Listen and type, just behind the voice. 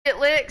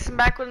Licks, I'm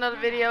back with another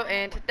video,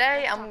 and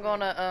today I'm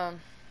gonna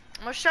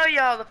show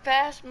y'all the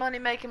fast money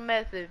making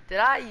method that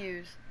I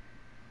use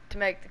to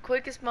make the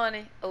quickest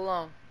money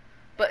alone.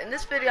 But in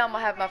this video I'm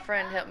gonna have my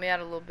friend help me out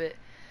a little bit.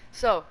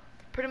 So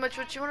pretty much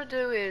what you want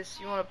to do is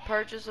you want to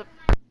purchase a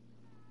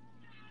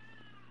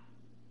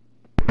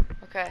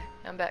okay,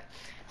 I'm back.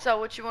 So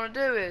what you want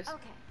to do is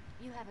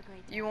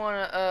you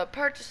want to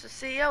purchase a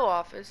CEO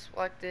office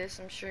like this.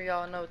 I'm sure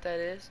y'all know what that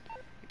is.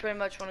 You pretty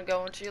much want to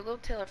go into your little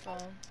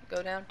telephone,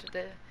 go down to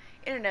the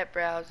internet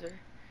browser,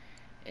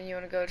 and you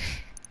want to go to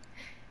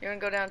you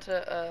want to go down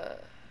to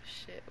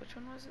shit, which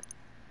one was it?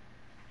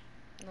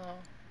 No,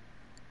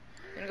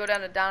 you're gonna go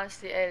down to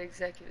Dynasty 8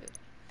 Executive.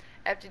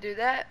 After you do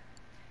that,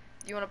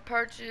 you want to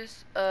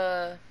purchase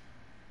an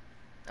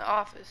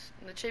office,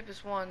 and the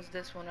cheapest one's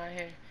this one right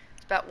here.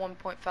 It's about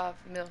 1.5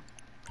 mil.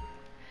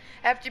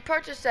 After you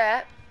purchase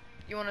that,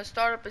 you want to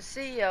start up a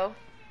CEO,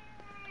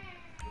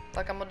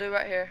 like I'm gonna do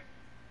right here.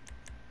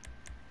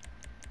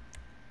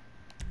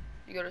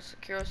 You go to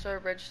Secure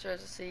Serve, register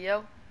as a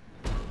CEO.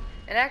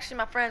 And actually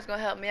my friend's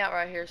gonna help me out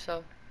right here,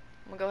 so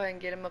I'm gonna go ahead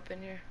and get him up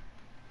in here.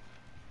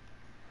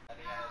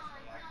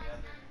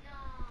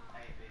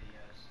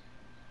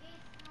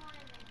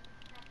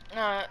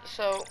 Alright,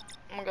 so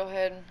I'm gonna go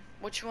ahead and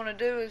what you wanna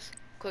do is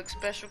click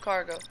special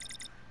cargo.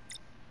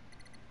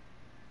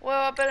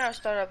 Well, I better not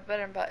start up,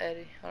 better about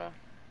Eddie. Hold on.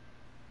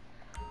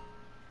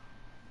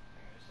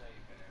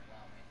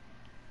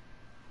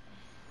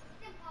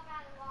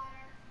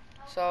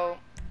 So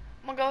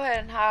I'm gonna go ahead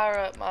and hire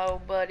up my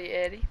old buddy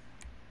Eddie.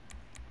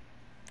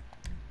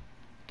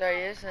 There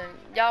he is, and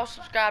y'all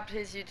subscribe to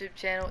his YouTube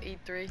channel,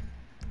 E3.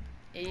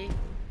 You know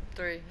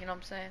what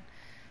I'm saying?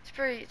 It's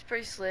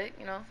pretty slick,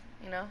 you know.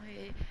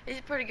 He's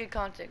a pretty good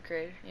content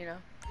creator, you know.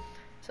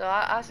 So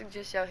I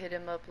suggest y'all hit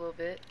him up a little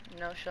bit, you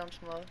know, show him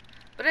some love.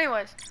 But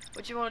anyways,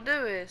 what you want to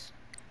do is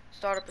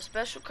start up a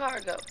special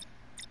cargo.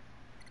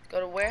 Go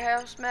to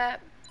warehouse map.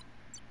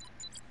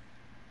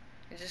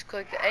 And just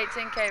click the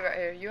 18K right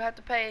here. You have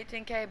to pay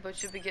 18K,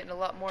 but you'll be getting a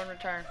lot more in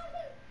return.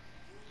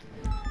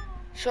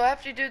 So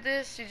after you do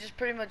this, you just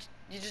pretty much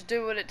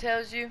do what it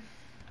tells you.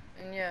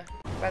 And yeah,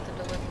 I'm about to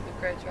deliver the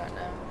crates right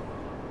now.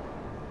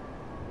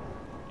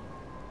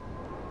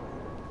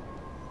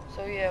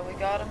 So yeah, we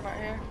got them right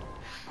here.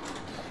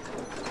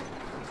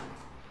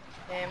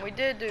 And we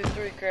did do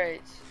 3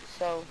 crates,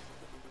 so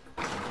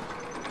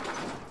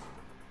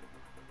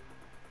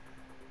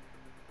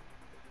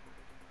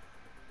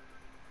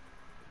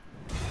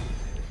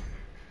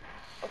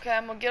okay,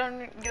 I'm gonna get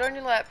on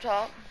your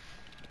laptop.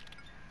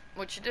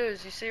 What you do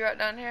is you see right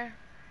down here,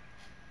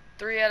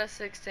 3 out of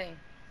 16.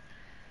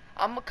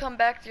 I'm gonna come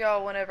back to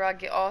y'all whenever I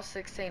get all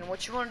 16.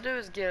 What you want to do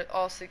is get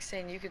all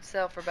 16. You could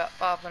sell for about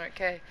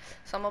 500K.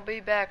 So I'm gonna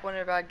be back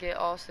whenever I get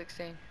all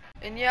 16.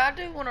 And yeah, I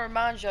do want to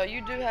remind y'all,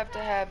 you do have to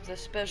have the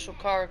special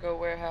cargo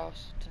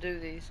warehouse to do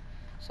these.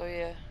 So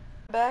yeah.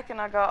 Back and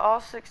I got all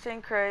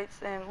 16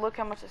 crates, and look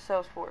how much it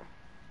sells for.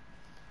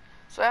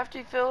 So after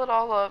you fill it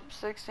all up,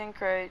 16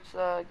 crates,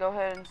 go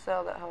ahead and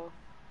sell that hoe.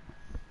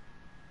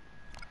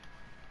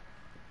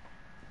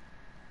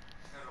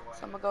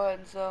 So I'm gonna go ahead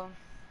and sell them.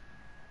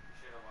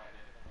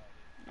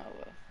 Oh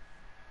well.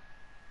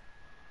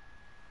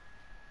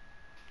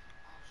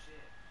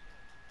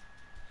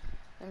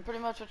 And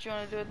pretty much what you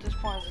want to do at this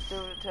point is just do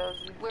what it tells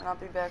you, and I'll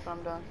be back when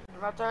I'm done. And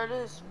right there it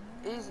is.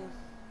 Easy.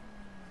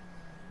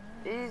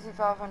 Easy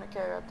 500K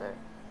right there.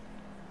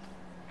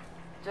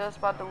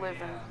 Just by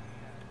delivering.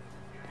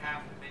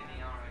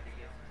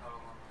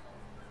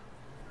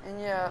 And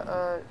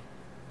yeah,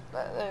 they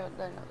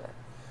know that.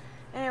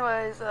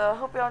 Anyways,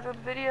 hope y'all enjoyed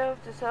the video.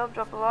 If this helped,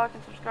 drop a like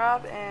and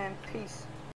subscribe, and peace.